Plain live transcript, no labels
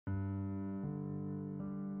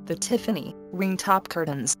The Tiffany ring top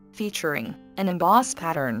curtains, featuring an emboss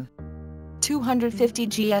pattern. 250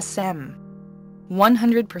 GSM.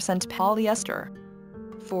 100% polyester.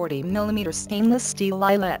 40mm stainless steel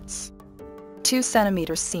eyelets. 2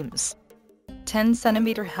 cm seams. 10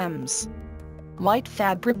 cm hems. White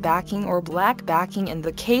fabric backing or black backing in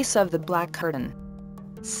the case of the black curtain.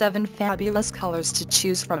 7 fabulous colors to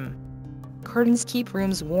choose from. Curtains keep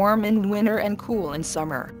rooms warm in winter and cool in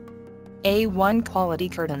summer. A1 quality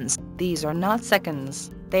curtains, these are not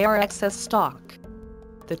seconds, they are excess stock.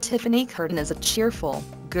 The Tiffany curtain is a cheerful,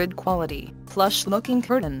 good quality, plush-looking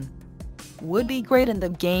curtain. Would be great in the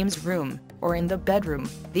games room, or in the bedroom.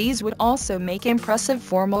 These would also make impressive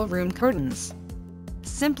formal room curtains.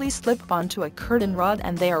 Simply slip onto a curtain rod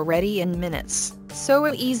and they are ready in minutes,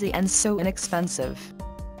 so easy and so inexpensive.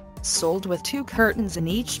 Sold with 2 curtains in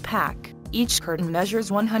each pack. Each curtain measures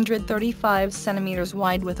 135 cm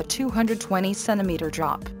wide with a 220 cm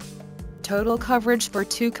drop. Total coverage for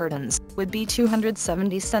 2 curtains would be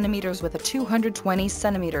 270 cm with a 220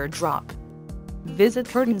 cm drop. Visit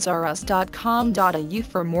curtainsrus.com.au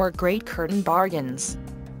for more great curtain bargains.